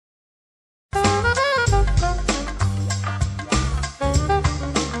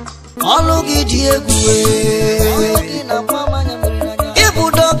Ologi diegwe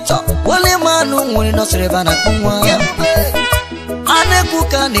Ibu doctor Wale manu mwini no srebana kumwa Aneku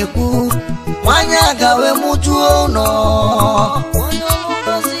kaneku Wanya gawe mutu ono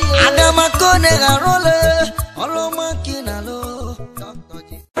Adama kone garole Oloma kinalo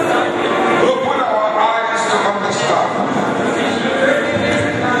Open our eyes to understand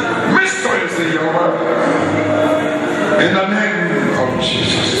mysteries in your word. In the name of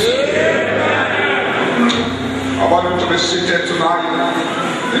Jesus. I want you to be seated tonight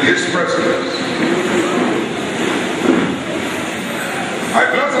in His presence. I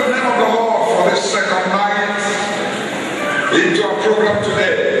bless the name of the Lord for this second night into our program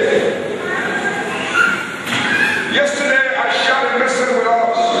today. Yesterday I shared a message with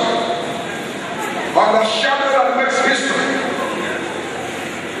us on the shadow that makes history.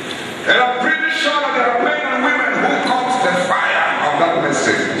 And I'm pretty sure that there are men and women who caught the fire of that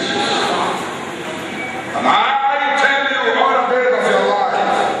message. And I tell you, all the days of your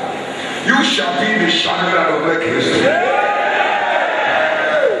life, you shall be the shadow that will make history.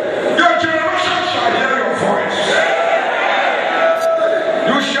 Your generation shall hear your voice.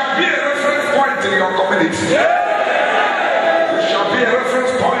 You shall be a reference point in your community. You shall be a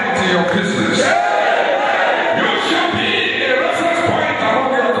reference point in your business. You shall be a reference point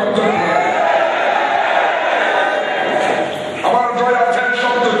among your contemporaries. I want to draw your attention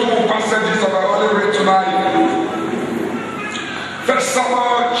to two passages that I only read tonight. 1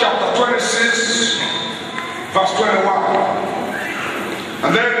 Samuel chapter 26, verse 21.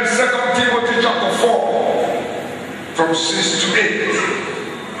 And then 2 Timothy chapter 4, from 6 to 8.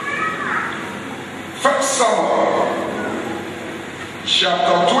 1 Samuel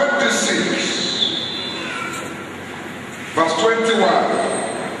chapter 26, verse 21.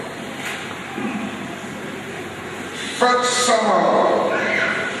 1 Samuel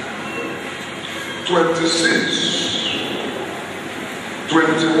 26,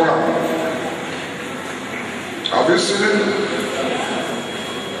 21. Have you seen it?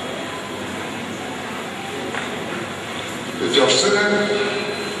 If you have seen it,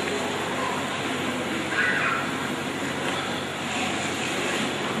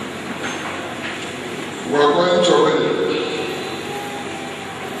 we are going to read.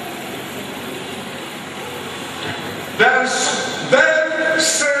 Then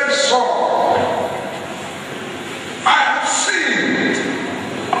said Saul, I have sinned.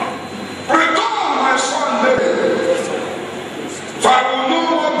 Return, my son David, for I will no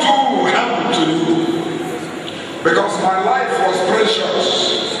more do harm to you, because my life was precious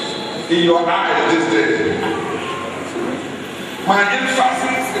in your eyes this day. My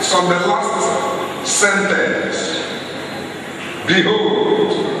emphasis is on the last sentence.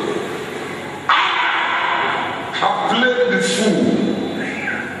 Behold, I have played the fool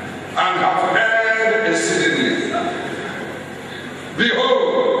and have heard exceedingly.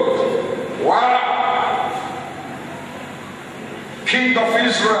 Behold, while King of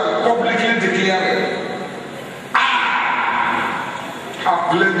Israel publicly declaring, I have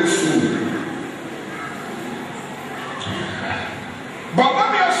played the fool. But let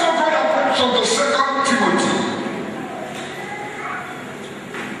me also draw your attention to 2 Timothy.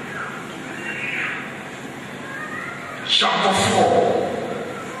 Chapter 4.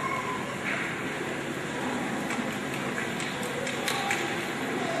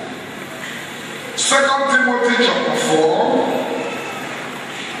 Second Timothy chapter 4.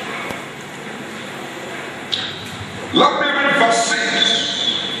 Let me read verse 6.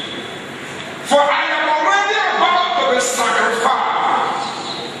 For I am already about to be sacrificed.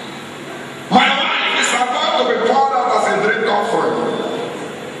 My life is about to be poured out as a drink offering.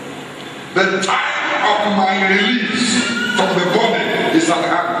 The time of my release from the body is at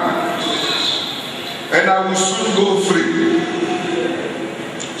hand, and I will soon go free.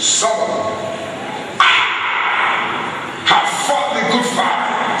 7. Have fought the good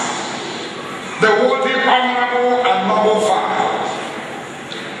fight, the worthy, honorable, and noble fight.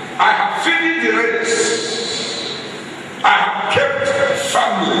 I have finished the race. I have kept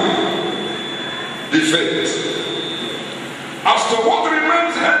firmly the faith. As to what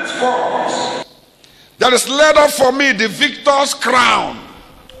remains henceforth, there is laid up for me the victor's crown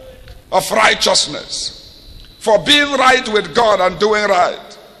of righteousness, for being right with God and doing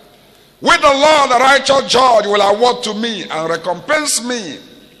right. With the Lord, the righteous judge will award to me and recompense me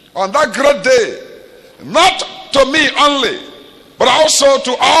on that great day, not to me only, but also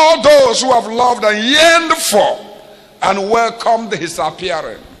to all those who have loved and yearned for and welcomed his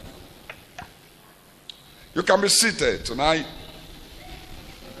appearing. You can be seated tonight.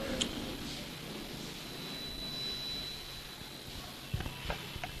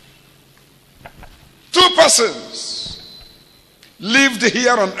 Two persons lived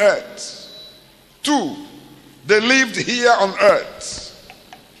here on earth. Two, they lived here on earth.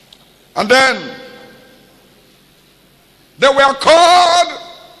 And then they were called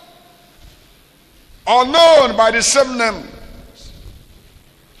or known by the same name.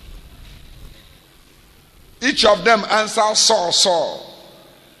 Each of them answered Saul, Saul.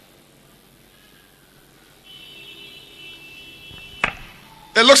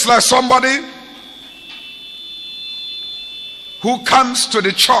 It looks like somebody who comes to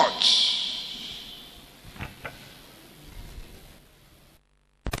the church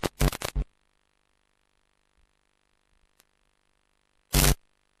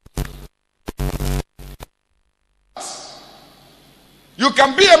you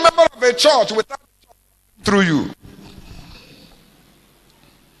can be a member of a church without through you.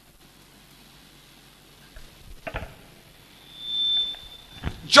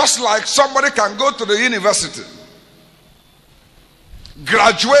 Just like somebody can go to the university,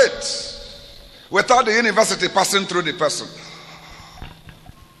 graduate without the university passing through the person.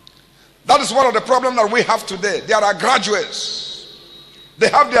 That is one of the problems that we have today. There are graduates, they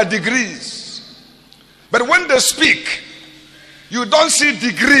have their degrees, but when they speak, you don't see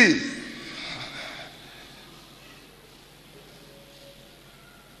degree.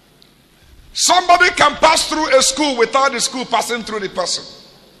 Somebody can pass through a school without the school passing through the person.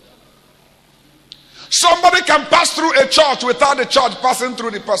 Somebody can pass through a church without the church passing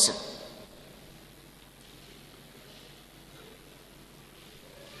through the person.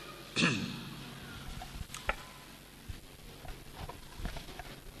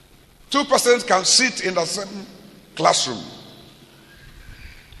 Two persons can sit in the same classroom,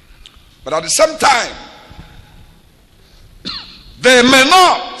 but at the same time, they may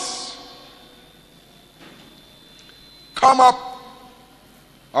not come up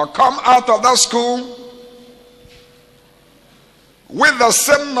or come out of that school with the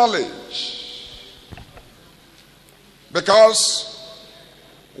same knowledge, because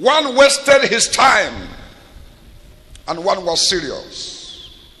one wasted his time and one was serious.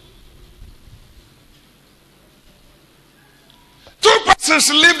 Two persons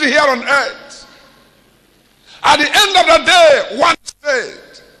lived here on earth. At the end of the day, one said,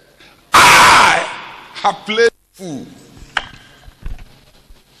 I have played fool.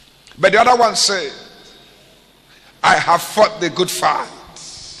 But the other one said, I have fought the good fight.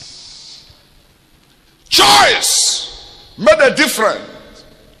 Choice made a difference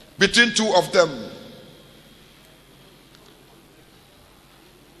between two of them.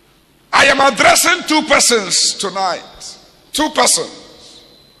 I am addressing two persons tonight. Two persons.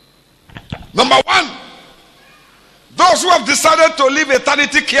 Number one, those who have decided to live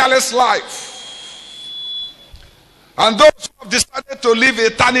eternity careless life, and those who have decided to live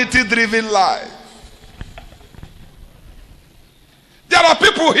eternity driven life. There are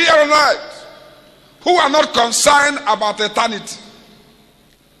people here on earth who are not concerned about eternity.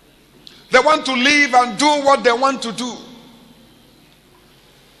 They want to live and do what they want to do.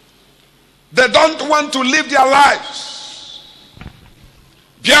 They don't want to live their lives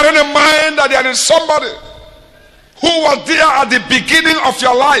bearing in mind that there is somebody who was there at the beginning of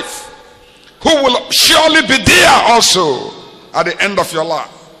your life, who will surely be there also at the end of your life.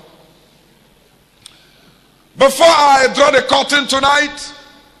 Before I draw the curtain tonight,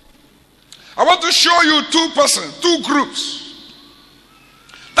 I want to show you two persons, two groups.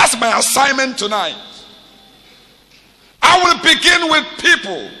 That's my assignment tonight. I will begin with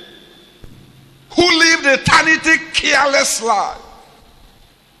people who live the eternity careless life.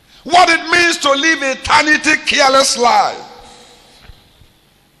 What it means to live eternity careless life.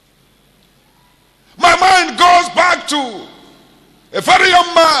 My mind goes back to a very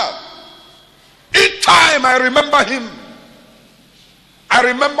young man. Each time I remember him, I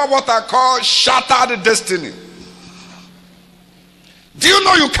remember what I call shattered destiny. Do you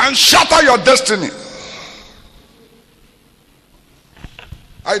know you can shatter your destiny?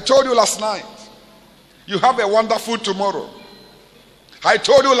 I told you last night, you have a wonderful tomorrow. I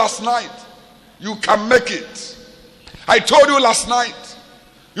told you last night, you can make it. I told you last night,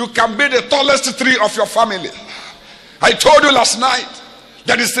 you can be the tallest tree of your family. I told you last night,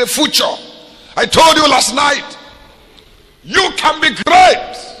 there is a future. I told you last night, you can be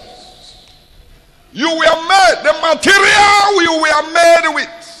great. You were made, the material you were made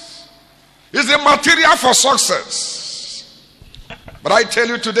with is the material for success. But I tell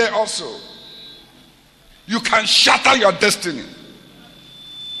you today also, you can shatter your destiny.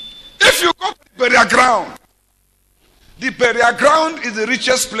 If you go to the burial ground is the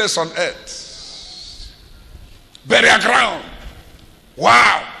richest place on earth. Burial ground.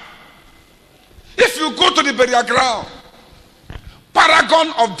 Wow. If you go to the burial ground,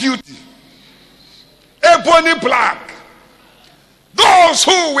 paragon of beauty, ebony black, those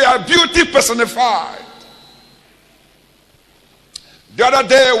who were beauty personified. The other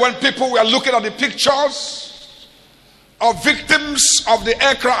day when people were looking at the pictures of victims of the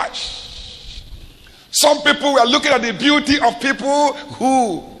air crash, some people were looking at the beauty of people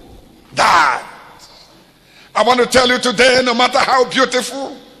who died. I want to tell you today, no matter how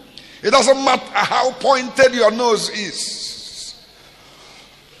beautiful, it doesn't matter how pointed your nose is,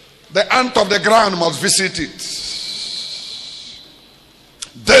 the ant of the ground must visit it.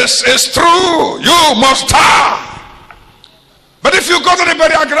 This is true. You must die. But if you go to the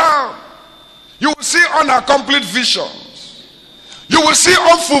burial ground, you will see unaccomplished visions. You will see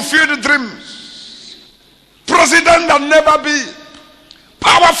unfulfilled dreams. President that never be.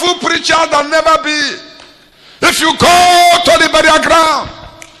 Powerful preacher that never be. If you go to the burial ground,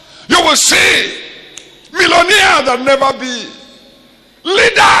 you will see millionaires that never be.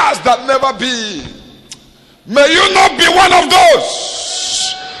 Leaders that never be. May you not be one of those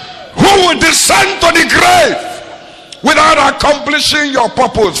who will descend to the grave without accomplishing your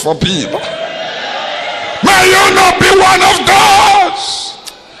purpose for people. May you not be one of those.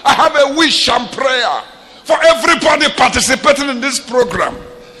 I have a wish and prayer for everybody participating in this program.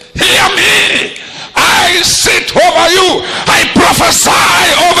 Hear me. I sit over you. I prophesy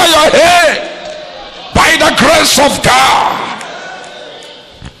over your head by the grace of God.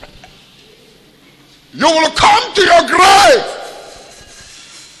 You will come to your grave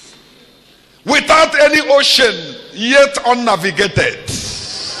without any ocean yet unnavigated.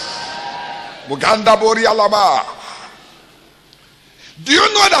 Muganda Bori Alaba. Do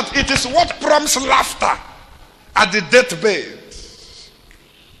you know that it is what prompts laughter at the deathbed?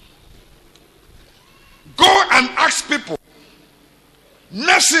 Go and ask people,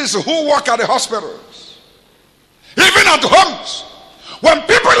 nurses who work at the hospitals, even at homes, when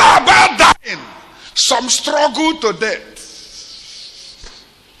people are about dying, some struggle to death.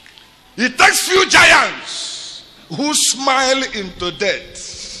 It takes few giants who smile into death.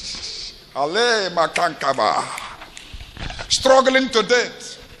 Ale makankaba. Struggling to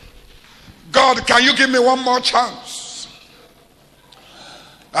death. God, can you give me one more chance?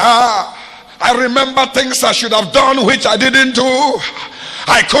 I remember things I should have done which I didn't do.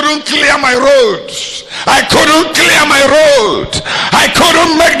 I couldn't clear my road. I couldn't clear my road. I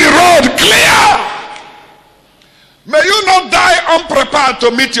couldn't make the road clear. May you not die unprepared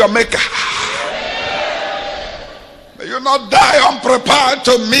to meet your maker. May you not die unprepared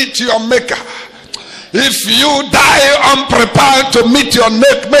to meet your maker. If you die unprepared to meet your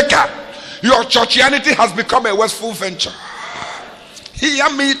maker, your churchianity has become a wasteful venture. Hear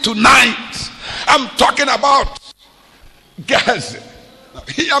me tonight. I'm talking about Gehazi.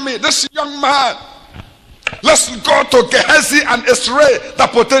 Hear me, this young man. Let's go to Gehazi and extract the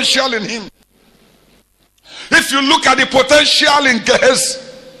potential in him. If you look at the potential in Gehazi,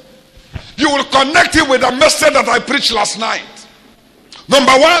 you will connect it with the message that I preached last night.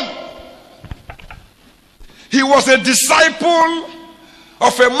 Number one, he was a disciple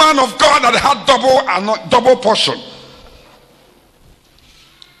of a man of God that had double portion.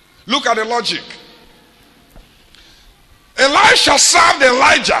 Look at the logic. Elisha served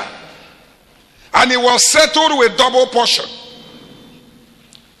Elijah and he was settled with double portion.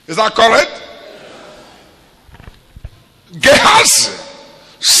 Is that correct? Gehazi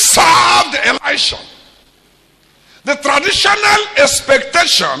served Elisha. The traditional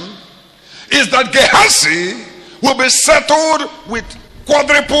expectation is that Gehazi will be settled with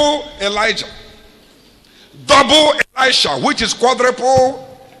quadruple Elijah. Double Elisha, which is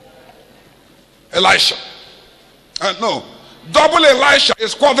quadruple Elisha. No, double Elisha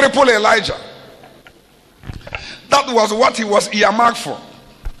is quadruple Elijah. That was what he was earmarked for,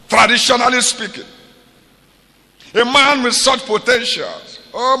 traditionally speaking. A man with such potentials.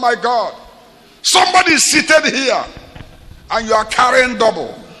 Oh my God. Somebody is seated here and you are carrying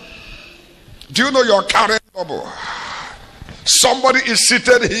double. Do you know you are carrying double? Somebody is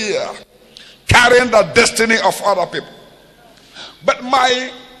seated here carrying the destiny of other people. But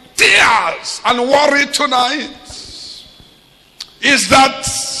my tears and worry tonight is that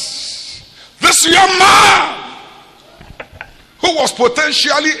this young man who was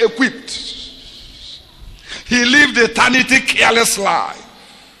potentially equipped, he lived eternity careless life.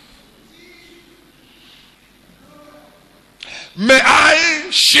 May I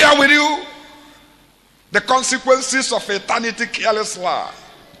share with you the consequences of eternity careless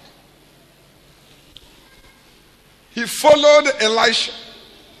life? He followed Elisha.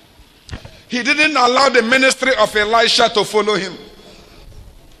 He didn't allow the ministry of Elisha to follow him.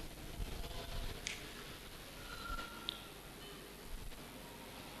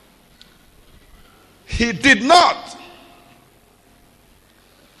 he did not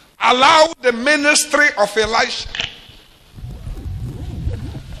allow the ministry of Elisha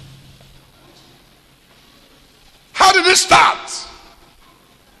How did it start?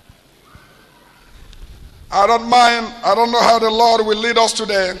 I don't mind. I don't know how the Lord will lead us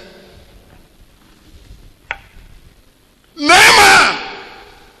today. Naaman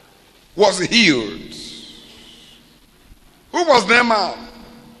was healed. Who was Naaman?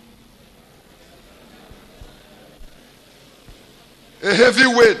 A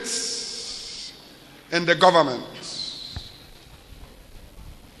heavyweight in the government.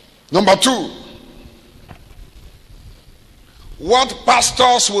 Number two, what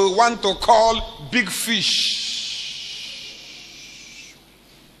pastors will want to call big fish.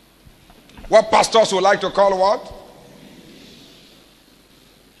 What pastors would like to call what?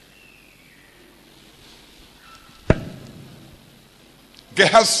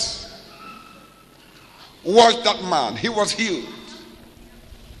 Gehazi. Watch that man. He was healed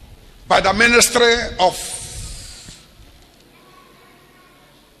by the ministry of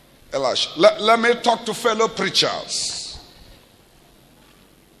Elisha. Let me talk to fellow preachers.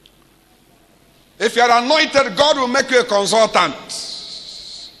 If you are anointed, God will make you a consultant.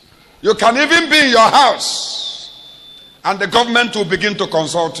 You can even be in your house and the government will begin to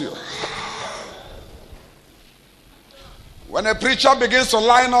consult you. When a preacher begins to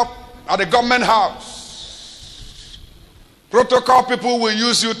line up at the government house, protocol people will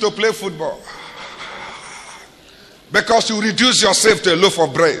use you to play football because you reduce yourself to a loaf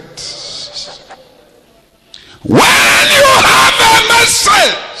of bread. When you have a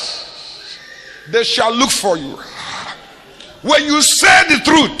message, they shall look for you. When you say the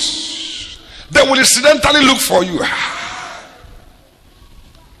truth, they will incidentally look for you.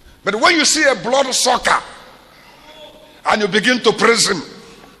 But when you see a blood sucker and you begin to praise him,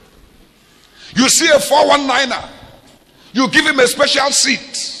 you see a 419er, you give him a special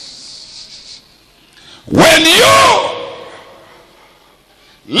seat. When you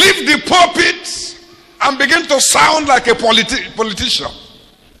leave the pulpit and begin to sound like a politician,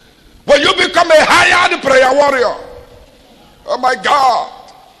 when you become a hired prayer warrior, oh my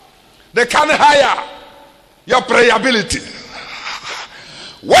God, they can't hire your prayer ability.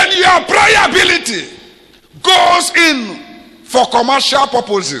 When your prayer ability goes in for commercial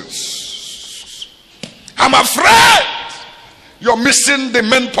purposes, I'm afraid you're missing the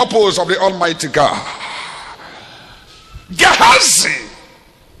main purpose of the Almighty God. Gehazi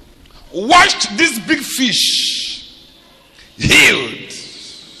watched this big fish healed.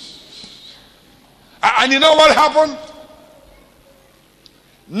 And you know what happened?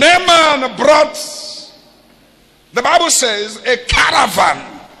 Naaman brought, the Bible says, a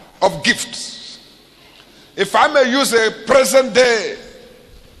caravan of gifts. If I may use a present day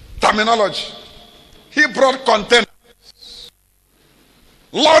terminology, he brought containers,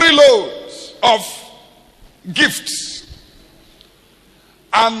 lorry loads of gifts.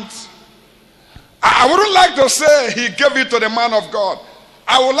 And I wouldn't like to say he gave it to the man of God.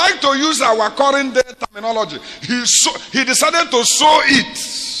 I would like to use our current day terminology. He decided to sow it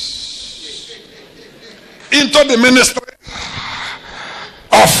into the ministry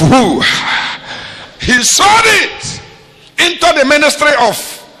of who? He sowed it into the ministry of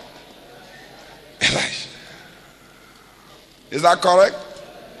Elijah. Is that correct?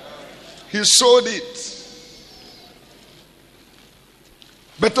 He sowed it.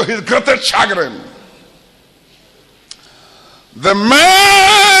 But to his greatest chagrin, the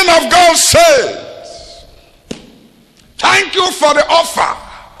man of God said, thank you for the offer,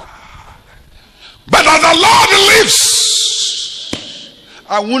 but as the Lord lives,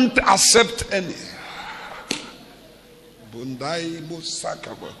 I won't accept any.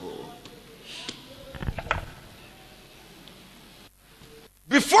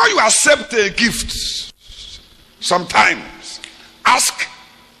 Before you accept a gift, sometimes ask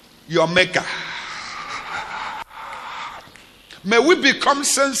your maker. May we become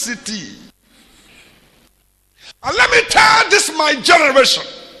sensitive. And let me tell this my generation,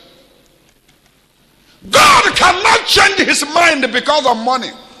 God cannot change his mind because of money.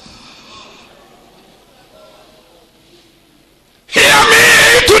 Hear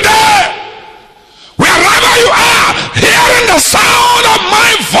me today. Wherever you are, hearing the sound of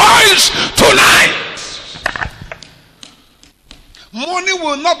my voice tonight. Money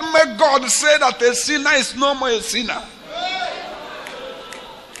will not make God say that a sinner is no more a sinner.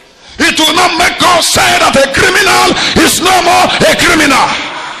 It will not make God say that a criminal is no more a criminal.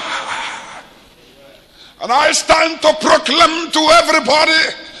 And I stand to proclaim to everybody,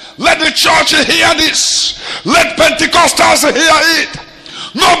 let the church hear this. Let Pentecostals hear it.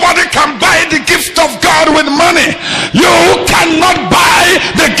 Nobody can buy the gift of God with money. You cannot buy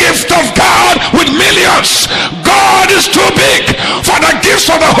the gift of God with millions. God is too big for the gifts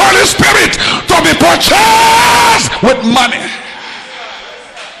of the Holy Spirit to be purchased with money.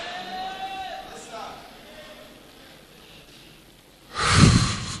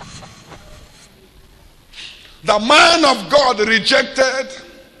 The man of God rejected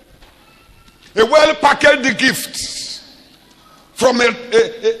a well-packaged gift from a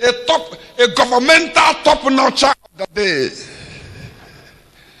governmental top-notcher of the day.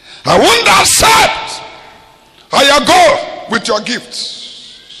 I won't accept. I go with your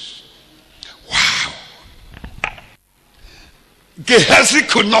gifts. Wow. Gehazi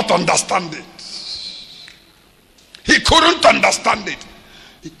could not understand it. He couldn't understand it.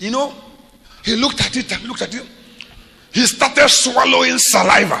 You know, he looked at it and looked at it. He started swallowing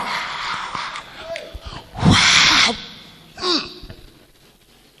saliva. Wow.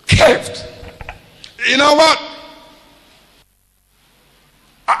 Caved. You know what?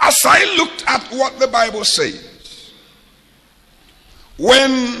 As I looked at what the Bible says,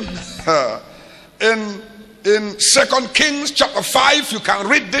 when in 2 Kings chapter 5, you can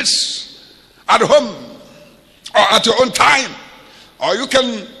read this at home or at your own time, or you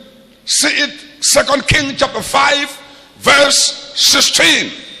can see it, 2 Kings chapter 5 verse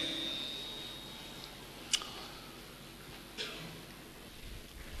 16.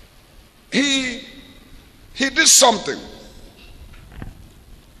 He did something.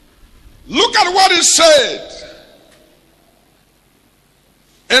 Look at what he said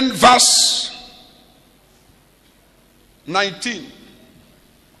in verse 19.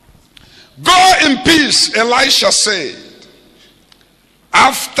 Go in peace, Elisha said,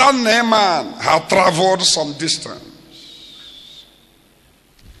 after Naaman had traveled some distance.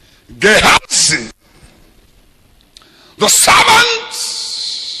 Gehazi, the servant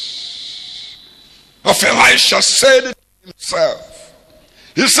of Elisha, said to himself.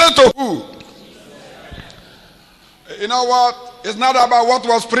 He said to who? You know what? It's not about what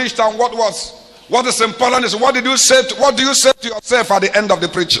was preached and what is important is what do you say to yourself at the end of the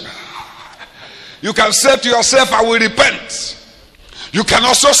preaching? You can say to yourself, I will repent. You can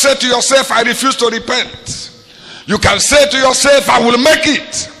also say to yourself, I refuse to repent. You can say to yourself, I will make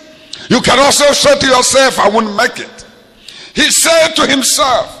it. You can also say to yourself, I won't make it. He said to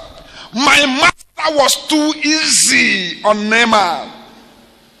himself, my master was too easy on Naaman.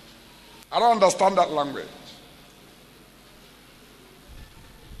 I don't understand that language.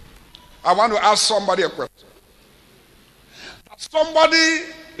 I want to ask somebody a question. Somebody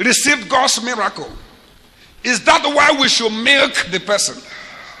received God's miracle. Is that why we should milk the person?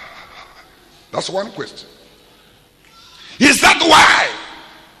 That's one question. Is that why?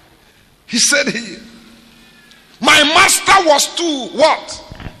 He said here, my master was too what?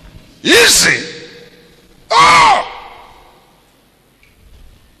 Easy. Oh!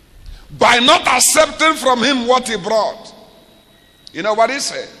 By not accepting from him what he brought. You know what he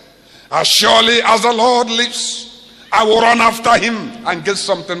said? As surely as the Lord lives, I will run after him and get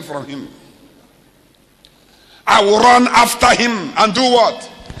something from him. I will run after him and do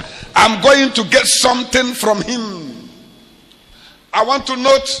what? I'm going to get something from him. I want to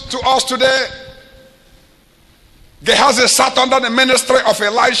note to us today, Gehazi sat under the ministry of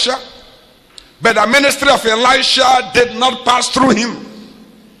Elisha, but the ministry of Elisha did not pass through him.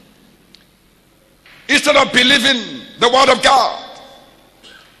 Instead of believing the word of God,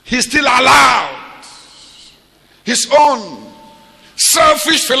 he still allowed his own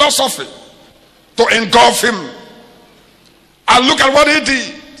selfish philosophy to engulf him. And look at what he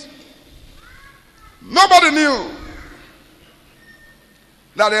did. Nobody knew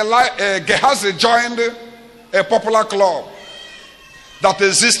that Gehazi joined a popular club that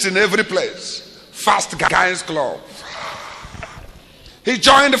exists in every place. Fast Guys Club. He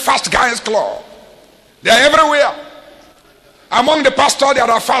joined the Fast Guys Club. They are everywhere. Among the pastors, there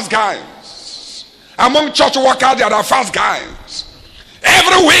are fast guys. Among church workers, there are fast guys.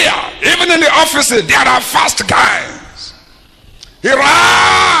 Everywhere, even in the offices, there are fast guys. He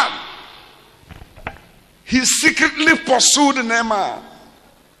ran. He secretly pursued Naaman.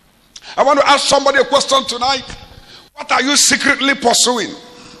 I want to ask somebody a question tonight. What are you secretly pursuing?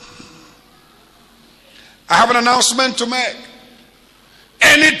 I have an announcement to make.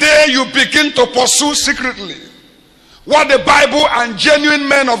 Any day you begin to pursue secretly what the Bible and genuine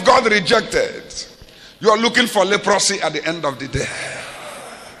men of God rejected, you are looking for leprosy at the end of the day.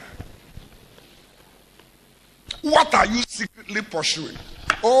 What are you secretly pursuing?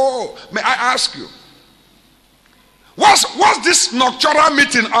 Oh, may I ask you, what's this nocturnal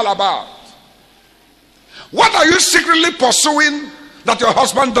meeting all about? What are you secretly pursuing that your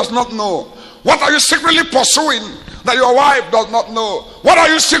husband does not know? What are you secretly pursuing that your wife does not know? What are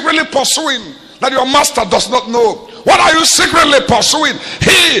you secretly pursuing that your master does not know? What are you secretly pursuing?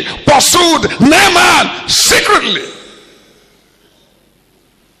 He pursued Naaman secretly.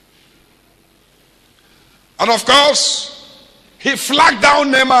 And of course, he flagged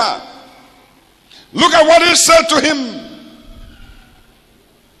down Naaman. Look at what he said to him.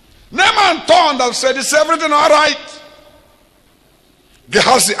 Naaman turned and said, "Is everything all right?"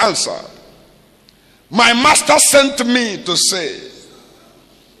 Gehazi answered, "My master sent me to say,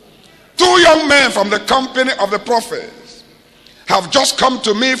 2 young men from the company of the prophets have just come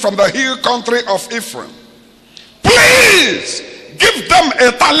to me from the hill country of Ephraim. Please give them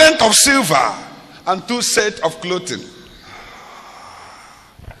a talent of silver and 2 sets of clothing."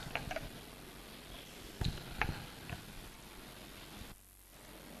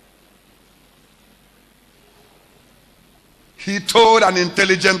 He told an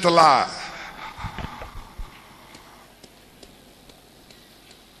intelligent lie.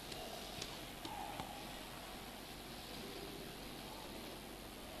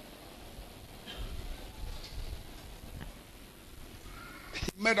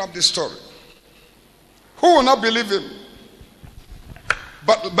 He made up the story. Who will not believe him?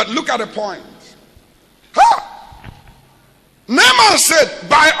 But look at the point. Naaman said,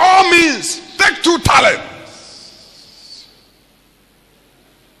 "By all means, take 2 talents.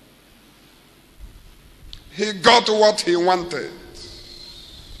 He got what he wanted.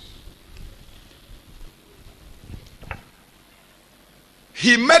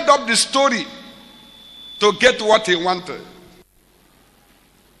 He made up the story to get what he wanted.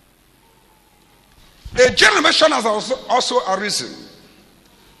 A generation has also arisen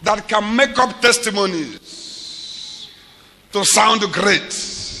that can make up testimonies to sound great.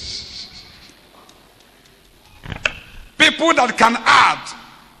 People that can add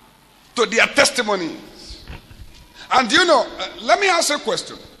to their testimonies. And you know, let me ask you a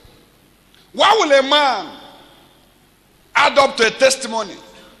question. Why will a man add up to a testimony?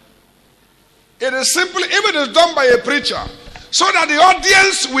 It is simply, if it is done by a preacher, so that the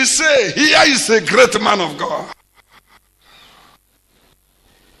audience will say, "Here is a great man of God."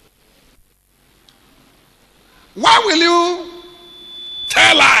 Why will you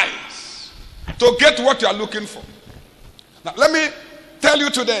tell lies to get what you are looking for? Now, let me tell you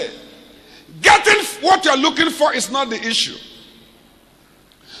today, getting what you are looking for is not the issue.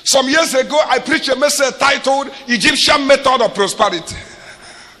 Some years ago, I preached a message titled "Egyptian Method of Prosperity."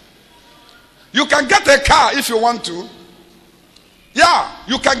 You can get a car if you want to. Yeah,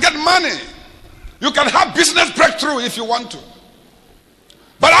 you can get money. You can have business breakthrough if you want to.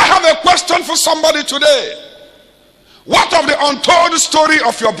 But I have a question for somebody today. What of the untold story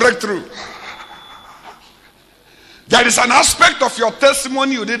of your breakthrough? There is an aspect of your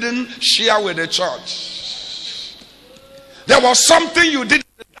testimony you didn't share with the church. There was something you did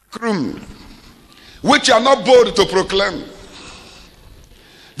in the dark room which you are not bold to proclaim.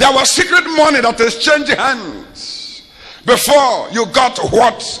 There was secret money that exchanged hands before you got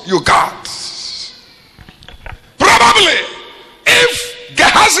what you got. Probably if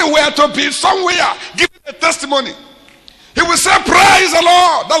Gehazi were to be somewhere giving a testimony, he would say, "Praise the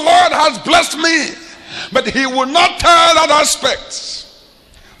Lord has blessed me." But he will not tell that aspect,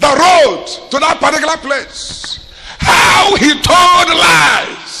 the road to that particular place, how he told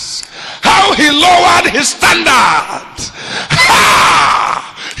lies, how he lowered his standard,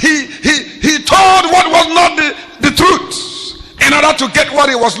 he told what was not the truth in order to get what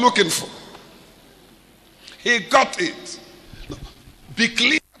he was looking for. He got it. Be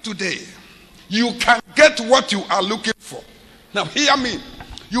clear today. You can get what you are looking for. Now hear me.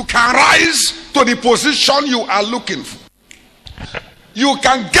 You can rise to the position you are looking for. You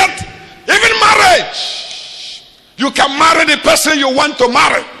can get even marriage. You can marry the person you want to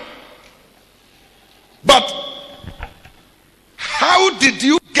marry. But how did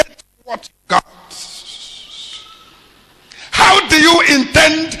you get what you got? How do you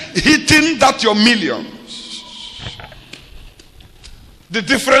intend hitting that your millions? The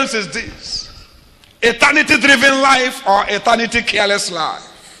difference is this: eternity driven life or eternity careless life.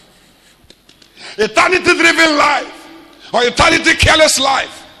 Eternity driven life or eternity careless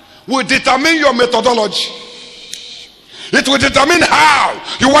life will determine your methodology. It will determine how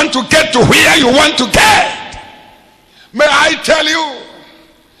you want to get to where you want to get. May I tell you,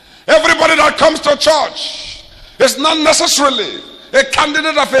 everybody that comes to church is not necessarily a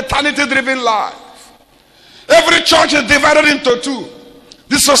candidate of eternity driven life. Every church is divided into 2.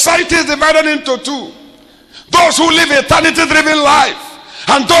 The society is divided into 2. Those who live eternity driven life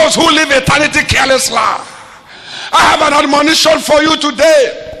and those who live eternity careless life. I have an admonition for you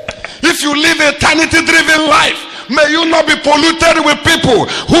today. If you live eternity-driven life, may you not be polluted with people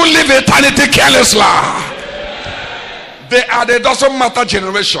who live eternity carelessly. They are the doesn't matter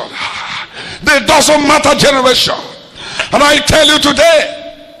generation. The doesn't matter generation. And I tell you today,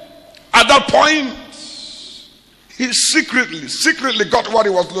 at that point, he secretly got what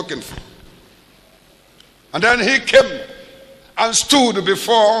he was looking for. And then he came and stood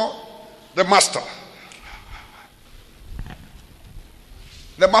before the master.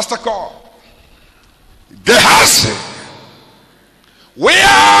 The master called, Gehazi, where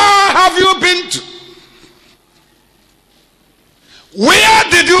have you been to? Where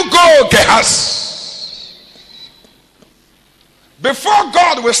did you go, Gehazi? Before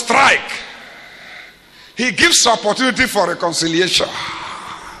God will strike, he gives opportunity for reconciliation.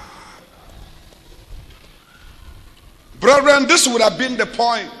 Brethren, this would have been the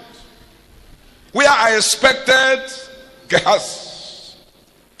point where I expected Gehazi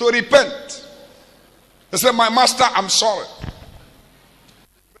to repent. He said, my master, I'm sorry.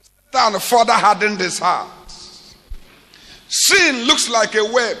 And the father hardened his heart. Sin looks like a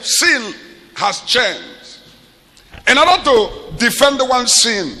web. Sin has changed. In order to defend the one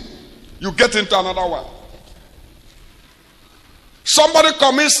sin, you get into another one. Somebody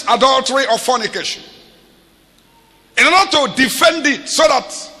commits adultery or fornication. In order to defend it so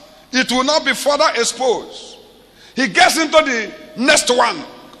that it will not be further exposed, he gets into the next one,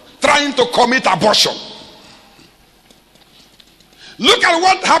 trying to commit abortion. Look at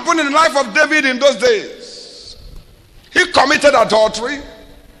what happened in the life of David in those days. He committed adultery. In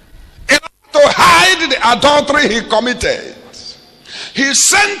order to hide the adultery he committed, he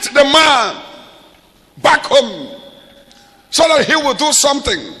sent the man back home so that he would do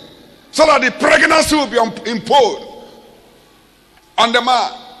something, so that the pregnancy will be imposed on the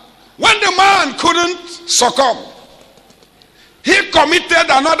man. When the man couldn't succumb, he committed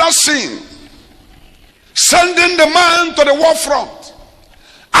another sin, sending the man to the war front,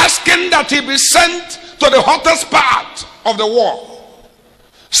 asking that he be sent to the hottest part of the war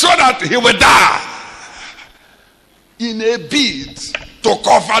so that he will die, in a bid to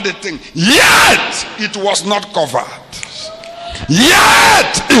cover the thing. Yet it was not covered.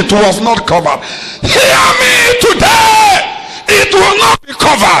 Yet it was not covered. Hear me today. It will not be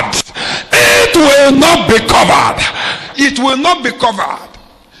covered. It will not be covered. It will not be covered.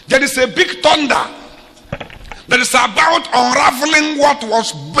 There is a big thunder that is about unraveling what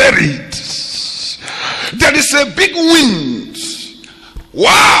was buried. There is a big wind.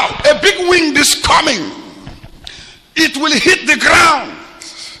 Wow, a big wind is coming. It will hit the ground.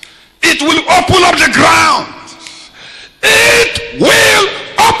 It will open up the ground. It will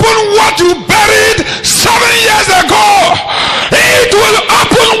open what you buried 7 years ago. It will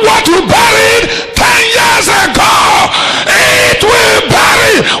open what you buried 10 years ago. It will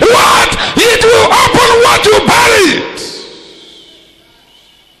bury what? It will open what you buried.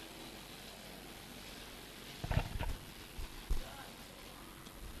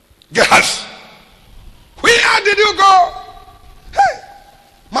 Guys, where did you go? Hey,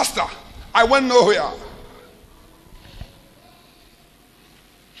 master, I went nowhere.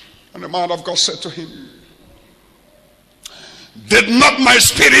 And the man of God said to him, did not my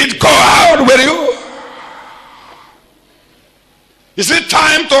spirit go out with you? Is it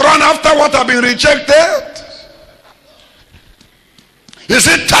time to run after what have been rejected? Is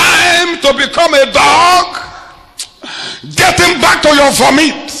it time to become a dog? Getting back to your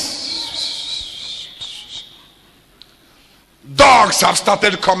vomit. Dogs have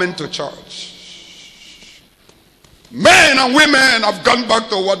started coming to church. Men and women have gone back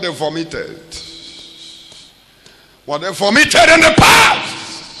to what they vomited. What they vomited in the past.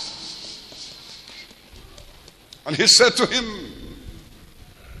 And he said to him,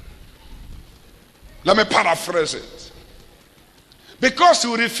 let me paraphrase it. Because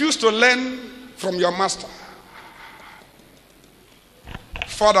you refuse to learn from your master.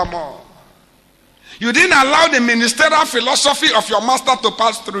 Furthermore, you didn't allow the ministerial philosophy of your master to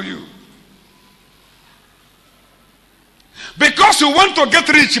pass through you. Because you want to get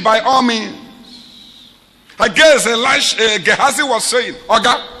rich by all means. I guess Gehazi was saying,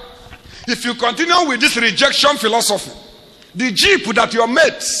 Oga, if you continue with this rejection philosophy, the jeep that your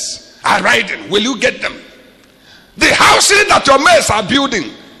mates are riding, will you get them? The houses that your mates are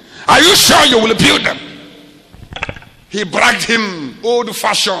building, are you sure you will build them? He bragged him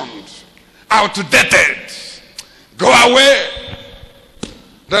old-fashioned, outdated. Go away.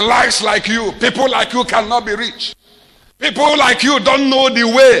 The likes like you, people like you cannot be rich. People like you don't know the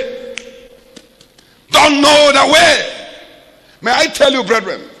way. Don't know the way. May I tell you,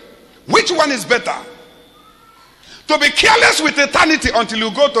 brethren, which one is better? To be careless with eternity until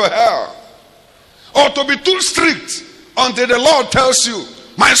you go to hell. Or to be too strict until the Lord tells you,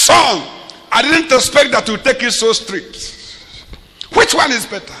 my son, I didn't expect that you take it so strict. Which one is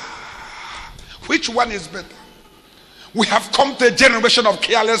better? Which one is better? We have come to a generation of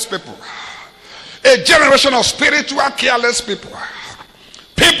careless people. A generation of spiritual careless people.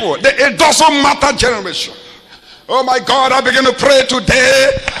 People, it doesn't matter generation. Oh my God, I begin to pray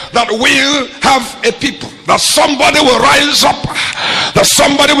today that we'll have a people, that somebody will rise up, that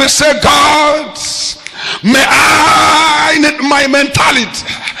somebody will say, God, may I need my mentality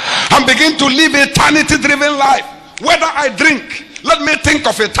and begin to live eternity-driven life. Whether I drink, let me think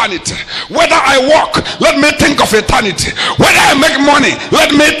of eternity. Whether I walk, let me think of eternity. Whether I make money,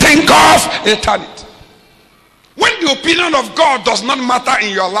 let me think of eternity. When the opinion of God does not matter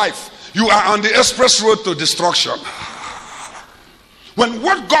in your life, you are on the express road to destruction. When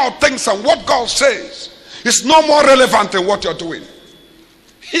what God thinks and what God says is no more relevant than what you're doing.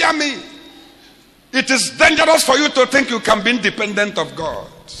 Hear me. It is dangerous for you to think you can be independent of God.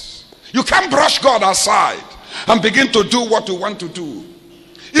 You can't brush God aside and begin to do what you want to do.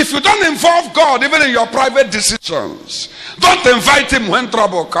 If you don't involve God even in your private decisions, don't invite him when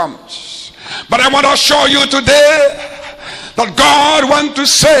trouble comes. But I want to show you today that God wants to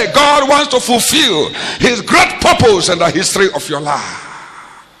say, God wants to fulfill his great purpose in the history of your life.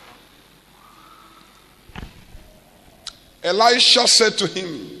 Elisha said to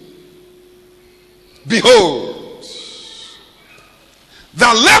him, behold, the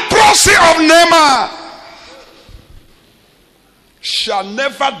leprosy of Naaman shall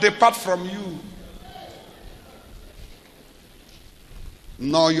never depart from you,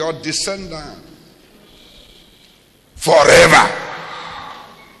 nor your descendants forever.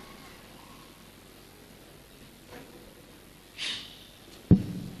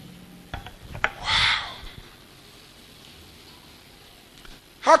 Wow.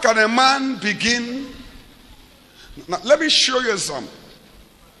 How can a man begin? Now, let me show you something.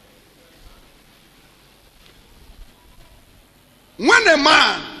 When a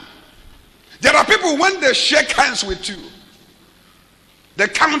man, there are people when they shake hands with you, they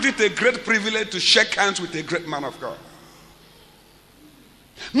count it a great privilege to shake hands with a great man of God.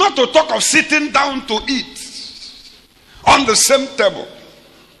 Not to talk of sitting down to eat on the same table.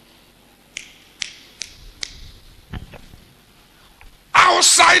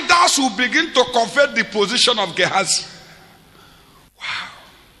 Outsiders will begin to covet the position of Gehazi. Wow.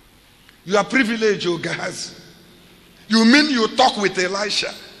 You are privileged, oh Gehazi. You mean you talk with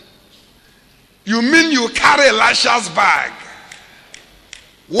Elisha? You mean you carry Elisha's bag?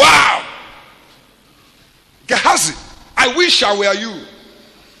 Wow. Gehazi, I wish I were you.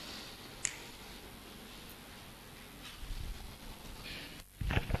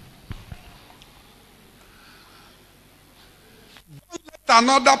 Don't let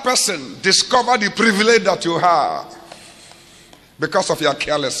another person discover the privilege that you have because of your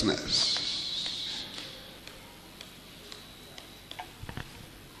carelessness.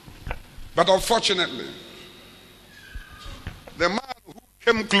 But unfortunately, the man who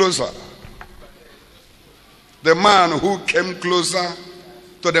came closer, the man who came closer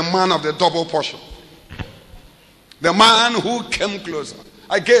to the man of the double portion, the man who came closer,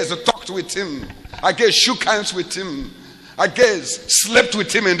 I guess talked with him, I guess shook hands with him, I guess slept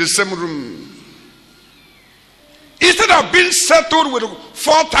with him in the same room. Instead of being settled with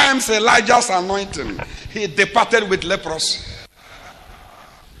 4 times Elijah's anointing, he departed with leprosy.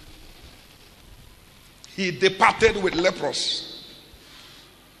 He departed with leprosy.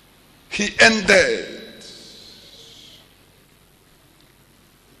 He ended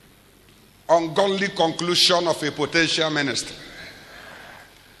ungodly conclusion of a potential ministry.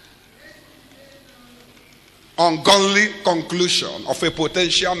 Ungodly conclusion of a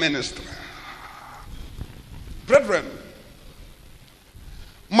potential ministry. Brethren,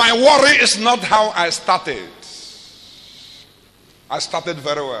 my worry is not how I started. I started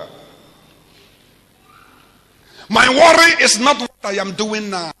very well. My worry is not what I am doing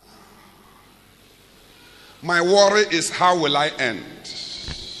now. My worry is how will I end.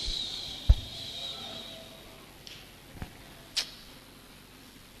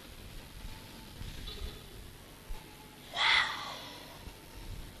 Wow.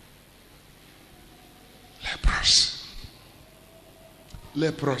 Leprosy.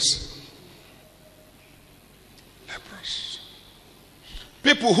 Leprosy. Leprosy.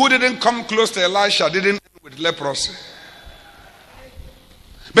 People who didn't come close to Elisha didn't end with leprosy.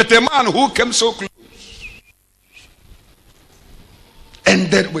 But a man who came so close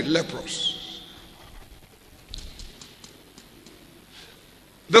ended with leprosy.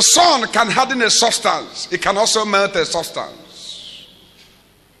 The sun can harden a substance. It can also melt a substance.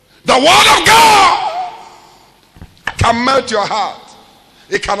 The word of God can melt your heart.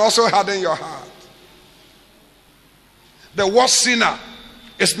 It can also harden your heart. The worst sinner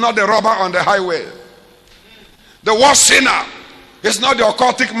is not the robber on the highway. The worst sinner is not the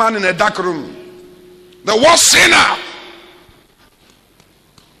occultic man in a dark room. The worst sinner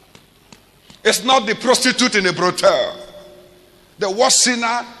is not the prostitute in a brothel. The worst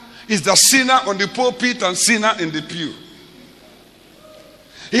sinner is the sinner on the pulpit and sinner in the pew.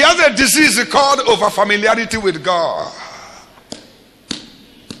 He has a disease called overfamiliarity with God.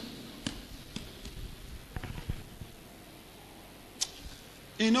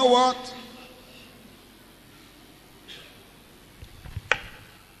 You know what?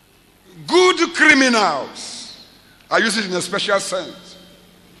 Good criminals, I use it in a special sense.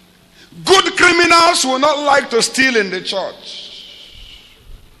 Good criminals will not like to steal in the church.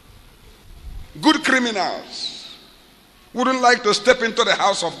 Good criminals wouldn't like to step into the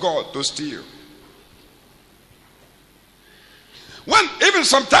house of God to steal. Even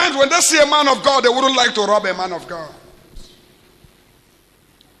sometimes when they see a man of God, they wouldn't like to rob a man of God.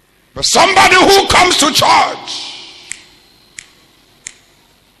 But somebody who comes to church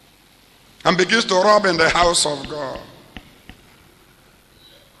and begins to rob in the house of God,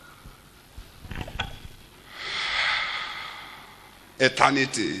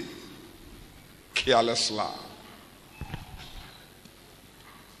 eternity, careless love.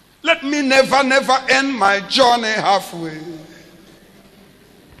 Let me never, never end my journey halfway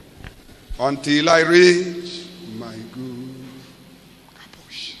until I reach my goal.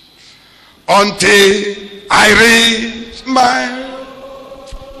 Until I reach my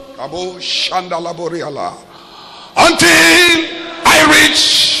until I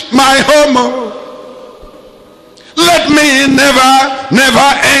reach my home. Let me never, never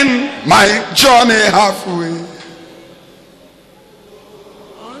end my journey halfway.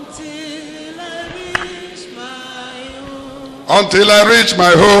 Until I reach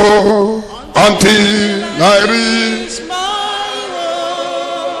my home. Until I reach my home.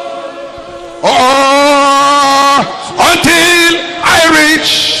 Oh, until I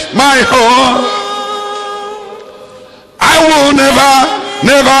reach my home. I will never,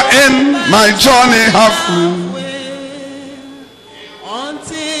 never end my journey halfway.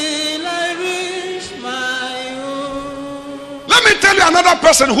 Let me tell you another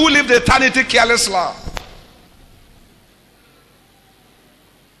person who lived eternity careless life.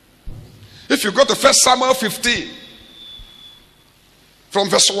 If you go to 1 Samuel 15, from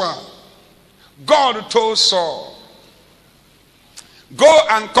verse 1, God told Saul, go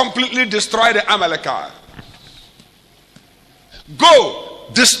and completely destroy the Amalekites. Go,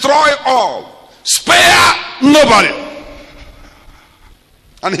 destroy all, spare nobody.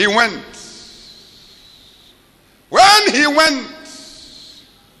 And he went. When he went,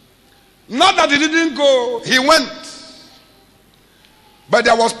 not that he didn't go, he went. But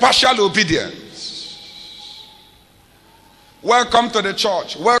there was partial obedience. Welcome to the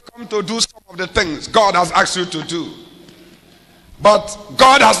church. Welcome to do some of the things God has asked you to do. But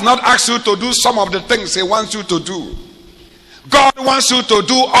God has not asked you to do some of the things he wants you to do. God wants you to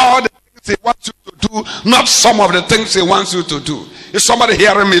do all the things he wants you to do, not some of the things he wants you to do. Is somebody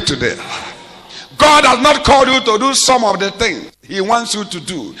hearing me today? God has not called you to do some of the things he wants you to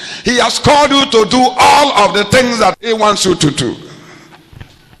do. He has called you to do all of the things that he wants you to do.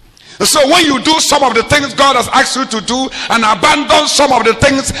 So when you do some of the things God has asked you to do and abandon some of the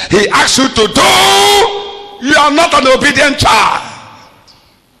things he asked you to do, you are not an obedient child.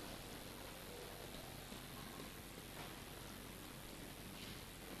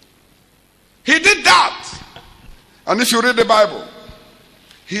 He did that. And if you read the Bible,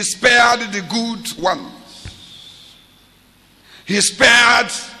 he spared the good ones. He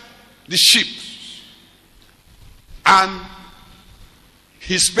spared the sheep. And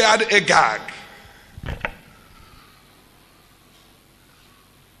he spared Agag.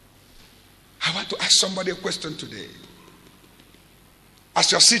 I want to ask somebody a question today.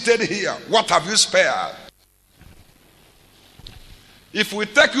 As you're seated here, what have you spared? If we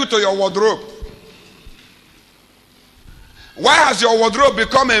take you to your wardrobe, why has your wardrobe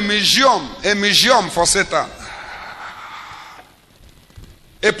become a museum for Satan?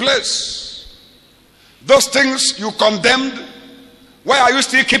 A place. Those things you condemned, why are you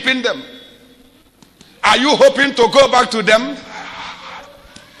still keeping them? Are you hoping to go back to them?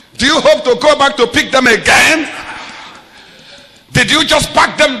 Do you hope to go back to pick them again? Did you just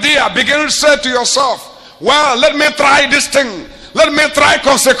pack them there, begin to say to yourself, well, let me try this thing. let me try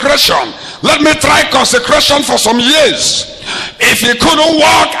consecration. Let me try consecration for some years. If he couldn't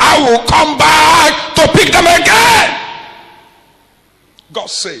walk, I will come back to pick them again. God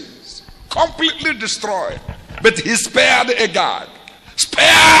says, completely destroyed. But he spared Agag.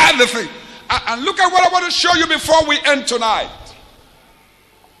 Spared the thing. And look at what I want to show you before we end tonight.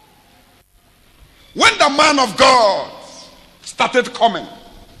 When the man of God started coming,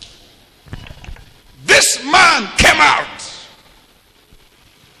 this man came out.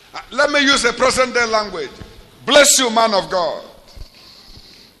 Let me use a present day language. Bless you, man of God.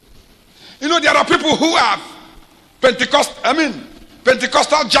 You know, there are people who have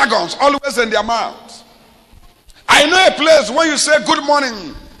Pentecostal jargons always in their mouths. I know a place when you say good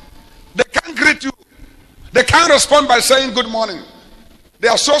morning, they can't greet you. They can't respond by saying good morning. They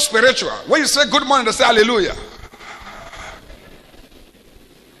are so spiritual. When you say good morning, they say hallelujah.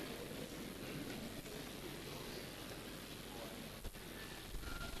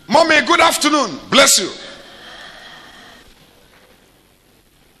 Mommy, good afternoon. Bless you.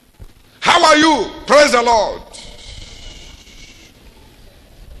 How are you? Praise the Lord.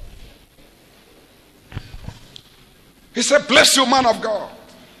 He said, bless you, man of God.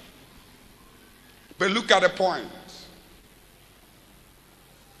 But look at the point.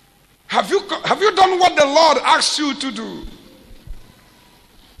 Have you done what the Lord asked you to do?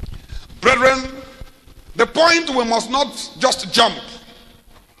 Brethren, the point we must not just jump.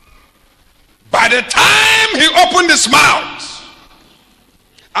 By the time he opened his mouth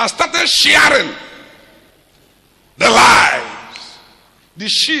and started sharing the lies, the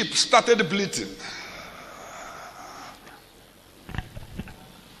sheep started bleating.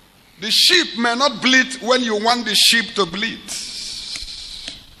 The sheep may not bleat when you want the sheep to bleat.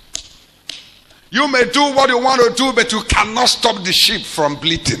 You may do what you want to do, but you cannot stop the sheep from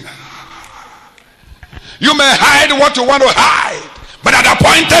bleating. You may hide what you want to hide, but at the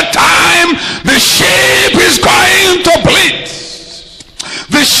appointed time, the sheep is going to bleat.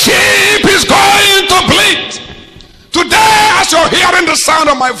 The sheep is going to bleat. Today, as you're hearing the sound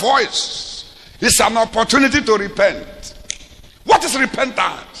of my voice, it's an opportunity to repent. What is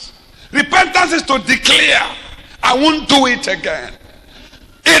repentance? Repentance is to declare, I won't do it again.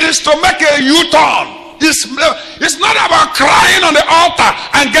 It is to make a U-turn. It's not about crying on the altar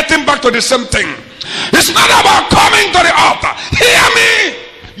and getting back to the same thing. It's not about coming to the altar. Hear me.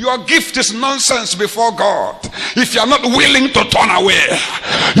 Your gift is nonsense before God if you are not willing to turn away.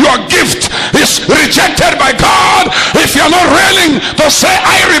 Your gift is rejected by God if you are not willing to say,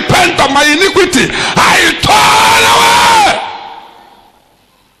 I repent of my iniquity. I turn away.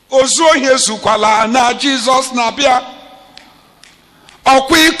 Ozo Yesukwala na Jesus nabia.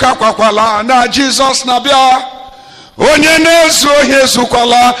 Okwika kwakwala na Jesus nabia. Onye nezo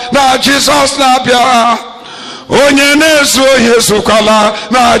Yesukwala na Jesus nabia. Onye nezo Yesukwala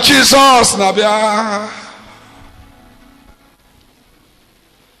na Jesus nabia.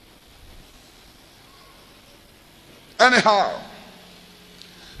 Anyhow,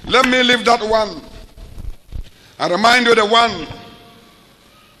 let me leave that one and remind you the one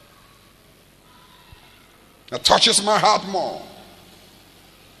that touches my heart more.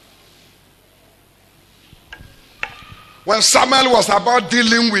 When Samuel was about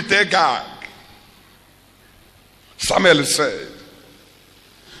dealing with Agag, Samuel said,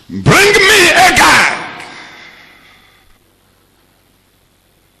 bring me Agag,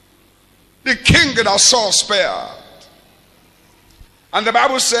 the king that Saul spared. And the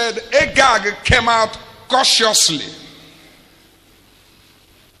Bible said Agag came out cautiously.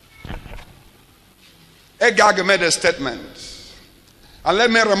 Agag made a statement. And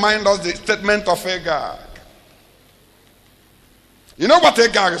let me remind us the statement of Agag. You know what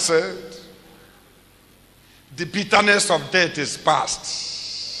Agag said? The bitterness of death is past.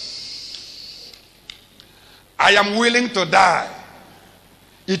 I am willing to die.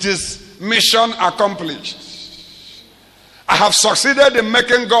 It is mission accomplished. I have succeeded in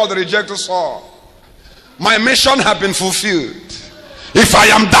making God reject Saul. My mission has been fulfilled. If I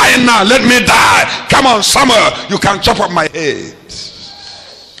am dying now, let me die. Come on, Samuel, you can chop up my head.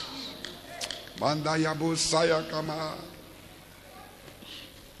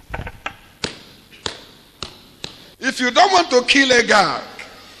 If you don't want to kill Agag,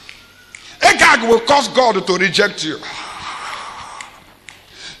 Agag will cause God to reject you.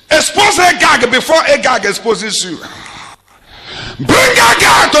 Expose Agag before Agag exposes you. Bring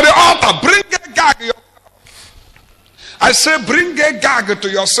Agag to the altar. Bring Agag yourself. I say bring Agag to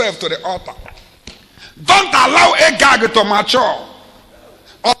yourself to the altar. Don't allow Agag to mature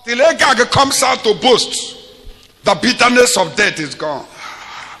until Agag comes out to boast. The bitterness of death is gone.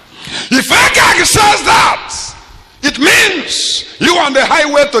 If Agag says that, It means you are on the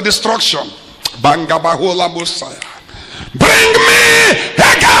highway to destruction. Bring me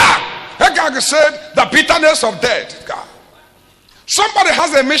Agag. Agag said, the bitterness of death. God. Somebody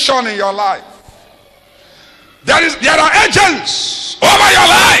has a mission in your life. There are agents over your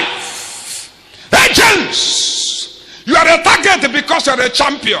life. Agents. You are a target because you are a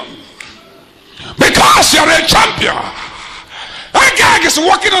champion. Because you are a champion. Agag is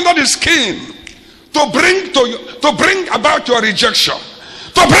walking under the skin to bring about your rejection,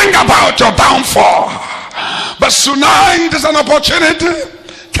 to bring about your downfall. But tonight is an opportunity.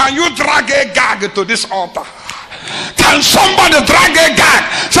 Can you drag Agag to this altar? Can somebody drag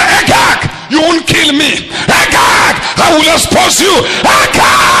Agag? Say, Agag, you won't kill me. Agag, I will expose you.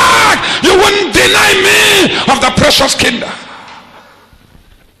 Agag, you won't deny me of the precious kingdom.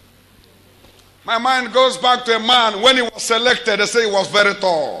 My mind goes back to a man when he was selected. They say he was very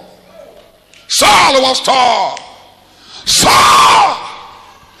tall. Saul was tall. Saul,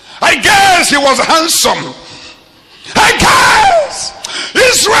 I guess he was handsome. I guess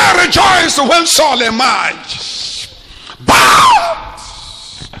Israel rejoiced when Saul emerged. But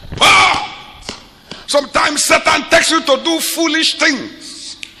sometimes Satan takes you to do foolish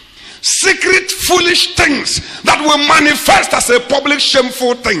things, secret foolish things that will manifest as a public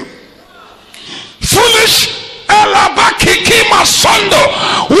shameful thing. Foolish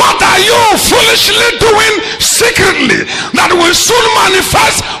what are you foolishly doing secretly that will soon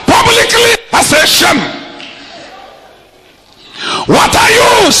manifest publicly as a shame? What are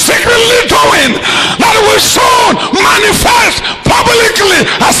you secretly doing that will soon manifest publicly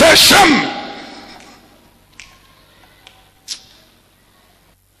as a shame?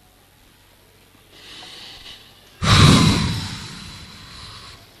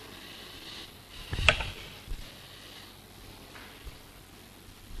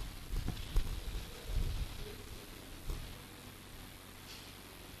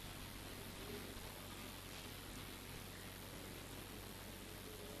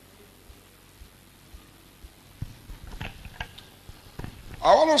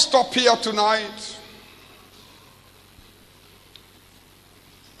 I want to stop here tonight.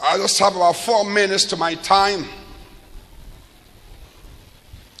 I just have about 4 minutes to my time.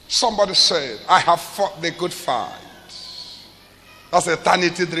 Somebody said, I have fought the good fight. That's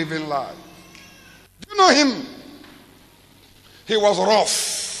eternity-driven life. Do you know him? He was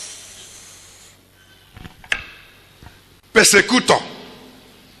rough. Persecutor.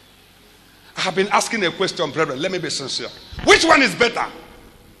 I have been asking a question, brethren. Let me be sincere. Which one is better?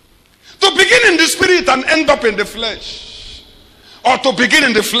 To begin in the spirit and end up in the flesh, or to begin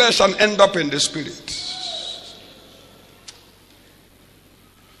in the flesh and end up in the spirit?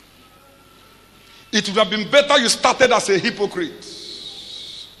 It would have been better you started as a hypocrite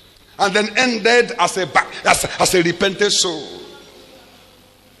and then ended as a repentant soul.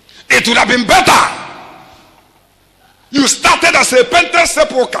 It would have been better you started as a penitent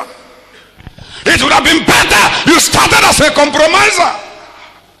sepulcher. It would have been better you started as a compromiser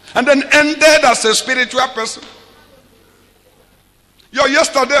and then ended as a spiritual person. Your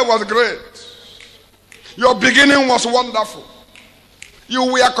yesterday was great. Your beginning was wonderful.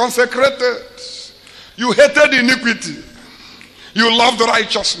 You were consecrated. You hated iniquity. You loved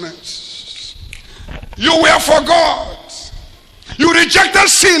righteousness. You were for God. You rejected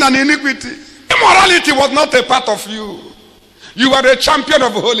sin and iniquity. Immorality was not a part of you. You were a champion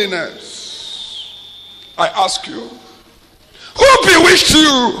of holiness. I ask you, who bewitched you?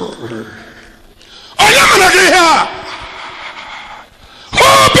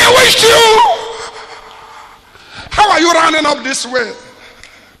 Who bewitched you? How are you running up this way?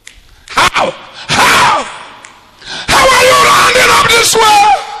 How are you running up this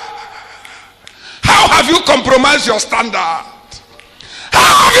way? How have you compromised your standard?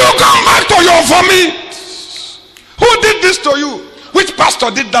 How have you gone back to your vomit? Who did this to you? Which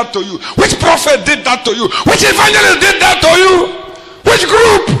pastor did that to you? Which prophet did that to you? Which evangelist did that to you? Which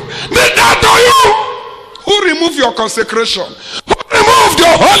group did that to you? Who removed your consecration? Who removed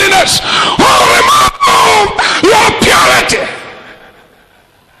your holiness? Who removed your purity?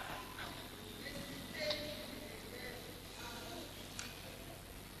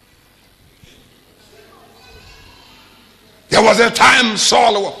 There was a time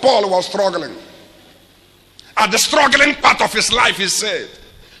Paul was struggling. At the struggling part of his life, he said,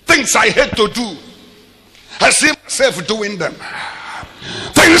 things I hate to do, I see myself doing them.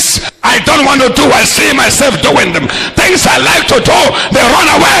 Things I don't want to do, I see myself doing them. Things I like to do, they run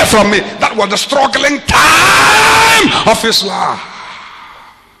away from me. That was the struggling time of his life.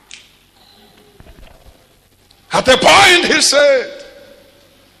 At a point he said,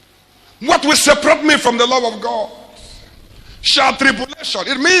 what will separate me from the love of God? shall tribulation.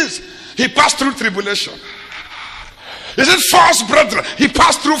 It means he passed through tribulation. Is it false brethren? He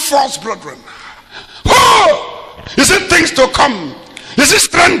passed through false brethren. Oh! Is it things to come? Is it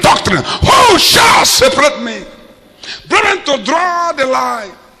strange doctrine? Who shall separate me? Brethren, to draw the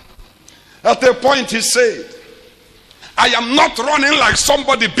line, at a point he said, I am not running like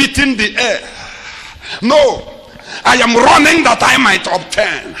somebody beating the air. No, I am running that I might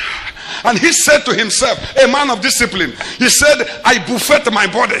obtain. And he said to himself, a man of discipline, he said, I buffet my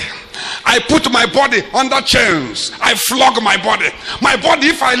body. I put my body under chains. I flog my body. My body,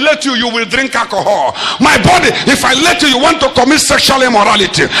 if I let you, you will drink alcohol. My body, if I let you, you want to commit sexual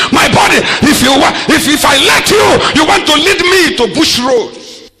immorality. My body, if I let you, you want to lead me to bush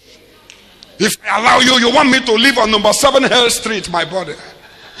roads. If I allow you, you want me to live on number 7 Hell Street, my body.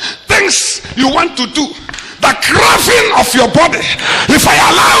 Things you want to do, the craving of your body, if I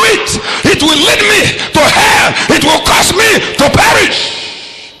allow it, it will lead me to hell. It will cause me to perish.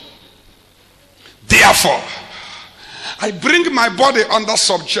 Therefore, I bring my body under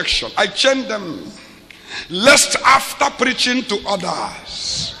subjection. I chain them, lest after preaching to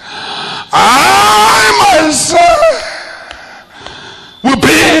others, I myself will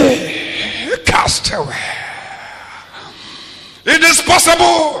be cast away. It is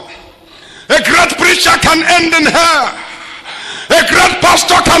possible a great preacher can end in hell. A great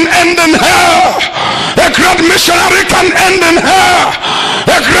pastor can end in hell. A great missionary can end in hell.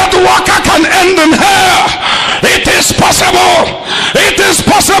 A great worker can end in hell. It is possible. It is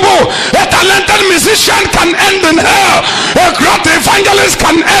possible. A talented musician can end in hell. A great evangelist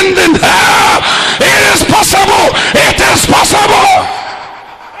can end in hell. It is possible. It is possible.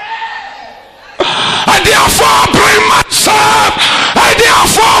 I therefore bring myself. I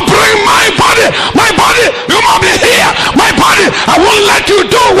therefore bring my body. My body, you must be here. My body, I won't let you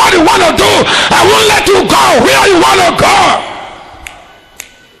do what you want to do. I won't let you go where you want to go.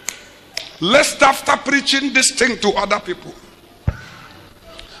 Lest after preaching this thing to other people,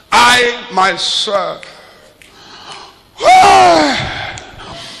 I myself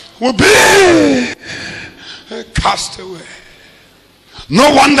will be cast away. No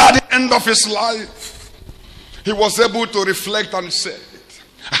wonder at the end of his life, he was able to reflect and say,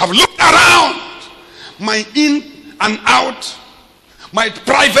 I have looked around my in and out, my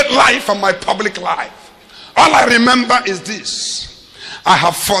private life and my public life. All I remember is this: I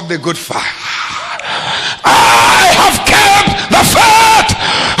have fought the good fight. I have kept the faith.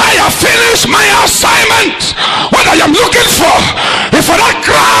 I have finished my assignment. What I am looking for is for that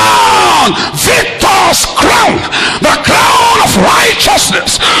crown, victor's crown, the crown of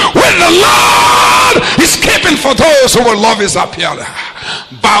righteousness, which the Lord is keeping for those who will love his appearing.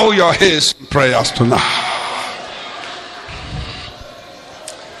 Bow your heads in prayers tonight.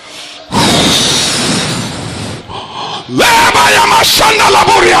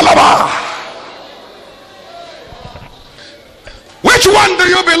 Which one do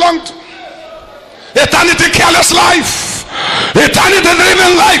you belong to? Eternity careless life, eternity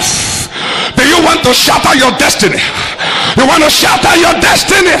driven life. Do you want to shatter your destiny? You want to shatter your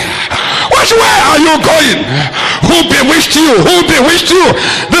destiny? Which way are you going? Who bewitched you? Who bewitched you?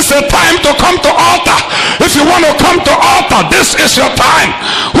 This is a time to come to altar. If you want to come to altar, this is your time.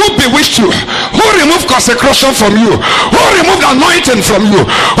 Who bewitched you? Who removed consecration from you? Who removed anointing from you?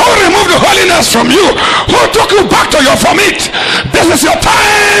 Who removed the holiness from you? Who took you back to your vomit? This is your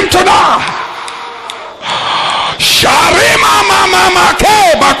time to now. Sharima mama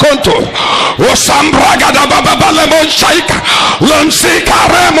ke bakonto osambraga da baba balemo shaika lonsika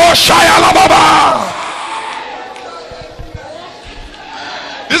remo shaya la baba.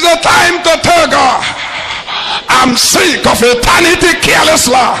 It's a time to tell God, I'm sick of eternity careless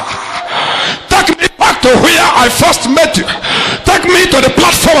life. Take me back to where I first met you. Take me to the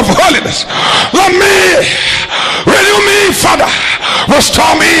platform of holiness. Let me renew me, Father.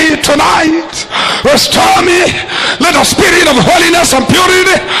 Restore me tonight. Restore me. Let the spirit of holiness and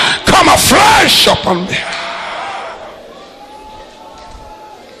purity come afresh upon me.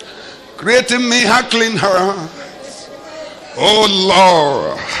 Create in me a clean heart, oh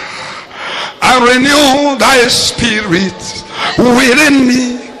Lord. I renew thy spirit within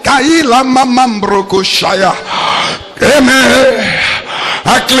me. Kaila mamambroko shaya. Amen.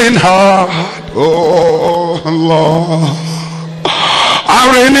 A clean heart, oh Lord. I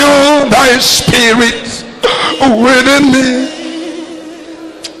renew thy spirit within me.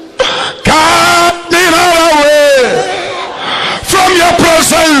 Cast it away from your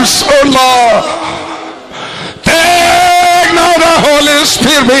presence, oh Lord. Take now the Holy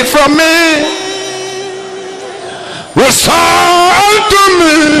Spirit from me. Restore to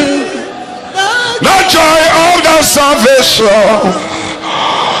me the joy of the salvation,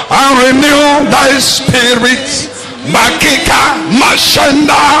 and renew thy spirit. Makika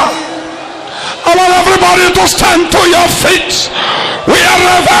Mashanda. I want everybody to stand to your feet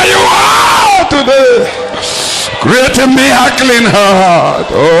wherever you are today. Create in me a clean heart,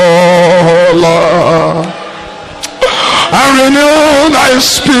 oh Lord, and renew thy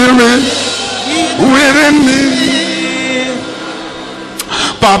spirit within me.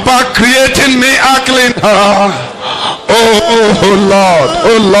 Papa, create in me a clean heart, oh Lord,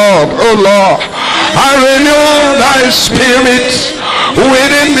 oh Lord, oh Lord, and renew thy spirit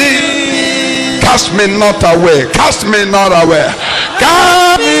within me. Cast me not away, cast me not away,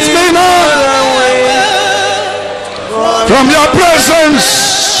 cast me not away from your presence.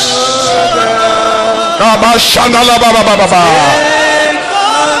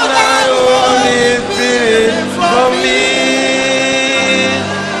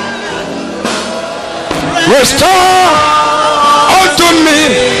 Restore unto me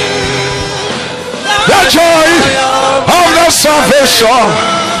the joy of the salvation,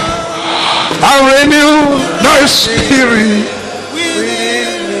 and renew thy spirit.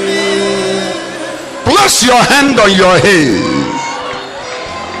 Place your hand on your head.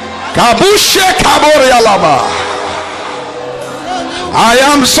 Kabushe kabori alaba. I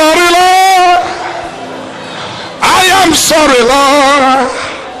am sorry, Lord. I am sorry, Lord.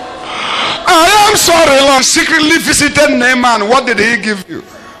 I am sorry, Lord. Secretly visited Naaman. What did he give you?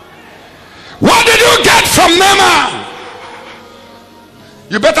 What did you get from Naaman?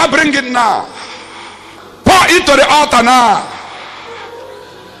 You better bring it now. Pour it to the altar now.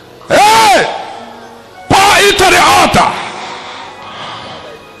 Hey! Pour it to the altar.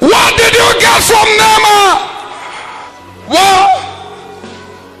 What did you get from Naaman? What?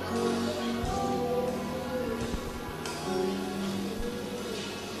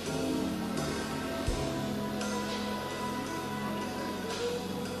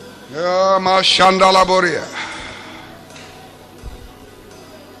 Yeah, Mashandala Boria.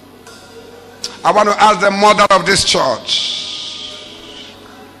 I want to ask the mother of this church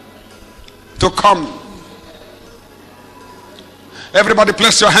to come. Everybody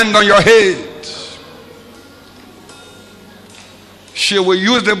place your hand on your head. She will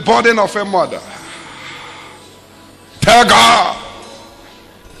use the burden of a mother. Tell God,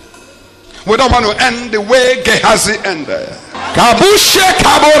 we don't want to end the way Gehazi ended. Kabushe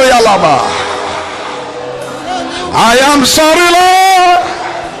kabori alaba. I am sorry, Lord.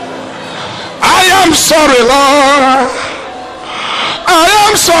 I am sorry, Lord. I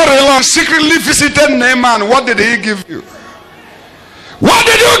am sorry, Lord. Secretly visited Naaman. What did he give you? What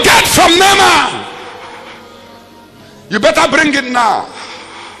did you get from Naaman? You better bring it now.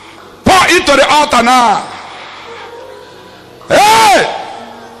 Pour it to the altar now. Hey!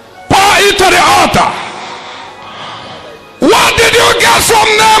 Pour it to the altar. What did you get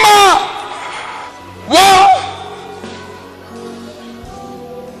from Naaman? What?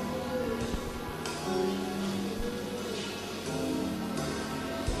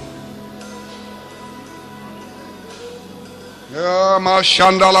 Yeah,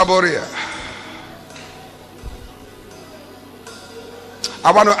 Mashandala Boria.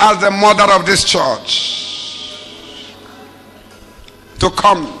 I want to ask the mother of this church to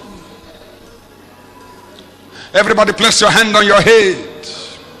come. Everybody place your hand on your head.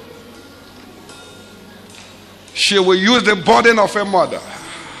 She will use the burden of a mother.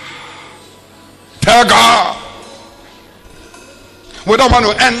 Tell God, we don't want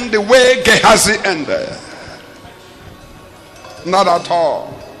to end the way Gehazi ended. Not at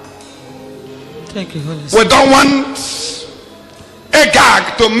all. Thank you, Holy Spirit. We don't want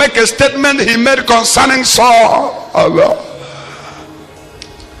Agag to make a statement he made concerning Saul.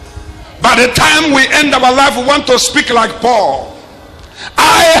 By the time we end our life, we want to speak like Paul.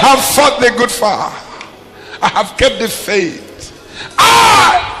 I have fought the good fight. I have kept the faith.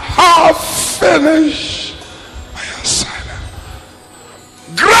 I have finished my assignment.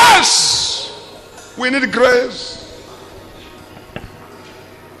 Grace. We need grace.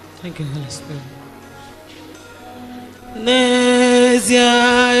 Thank you, Holy Spirit. Nezia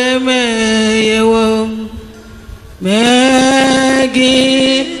emeyewo megi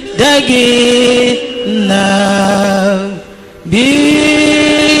dagi na bika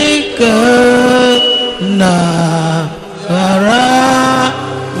na para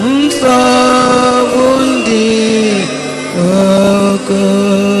msobundi oko.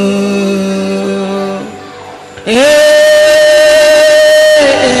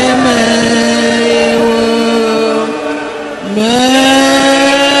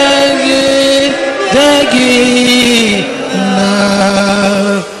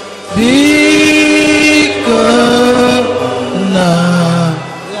 Be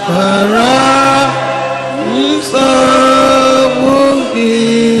Para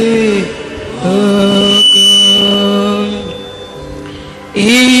Msabuhi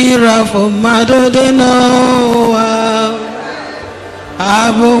Irafo Madode Noa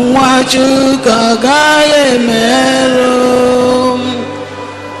Abu Mwachuka Gaye Mero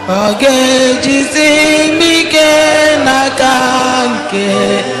Oge Jisimike Nakanke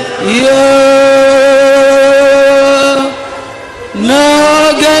Yo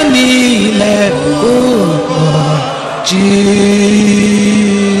Noge Nile Ji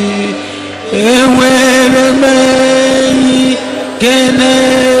Ewere Meni Kene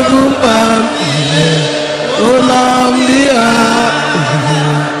Bumpam